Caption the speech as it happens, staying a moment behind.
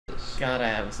God, I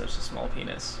have such a small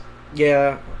penis.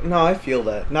 Yeah, no, I feel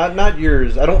that. Not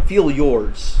yours. I don't feel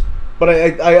yours, but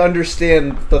I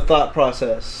understand the thought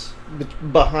process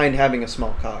behind having a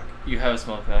small cock. You have a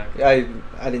small cock. I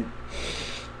didn't.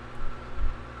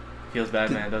 Feels bad,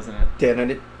 man, doesn't it?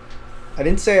 Dan, I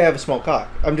didn't say I have a small cock.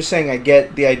 I'm just saying I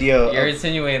get the idea. You're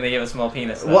insinuating that you have a small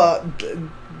penis. Though.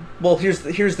 Well, here's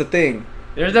the thing.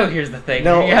 There's no here's the thing.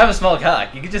 No, you have a small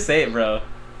cock. You can just say it, bro.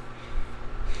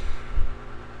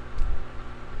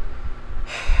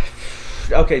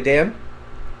 Okay, Dan.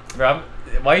 Rob,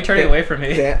 why are you turning away from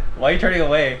me? Dan. Why are you turning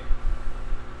away?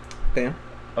 Dan.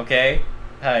 Okay.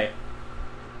 Hi.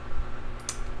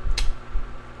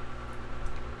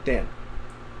 Dan.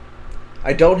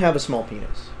 I don't have a small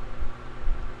penis.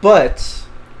 But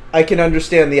I can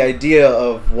understand the idea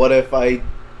of what if I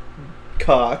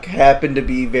cock happened to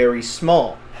be very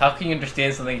small. How can you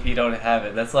understand something if you don't have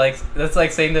it? That's like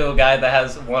saying to a guy that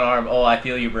has one arm, "Oh, I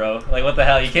feel you, bro." Like, what the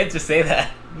hell? You can't just say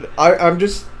that. I'm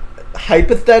just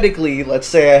hypothetically, let's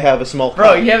say I have a small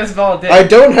bro. cock. You have a small dick. I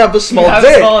don't have a small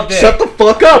dick. Shut the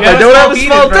fuck up. I don't have a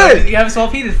small dick. You have a small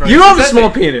penis, bro. You have a small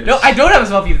penis. No, I don't have a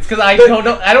small penis because I don't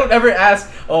know. I don't ever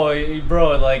ask. Oh,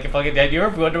 bro, like if I get dead, you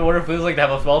ever wonder what it feels like to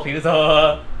have a small penis?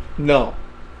 No,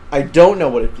 I don't know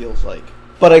what it feels like.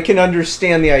 But I can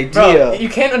understand the idea. Bro, you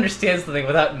can't understand something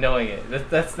without knowing it.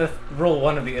 That's rule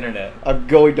 1 of the internet. I'm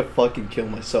going to fucking kill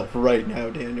myself right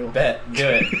now, Daniel. Bet. Do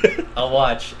it. I'll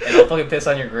watch. And I'll fucking piss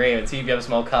on your grave and see if you have a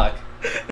small cock.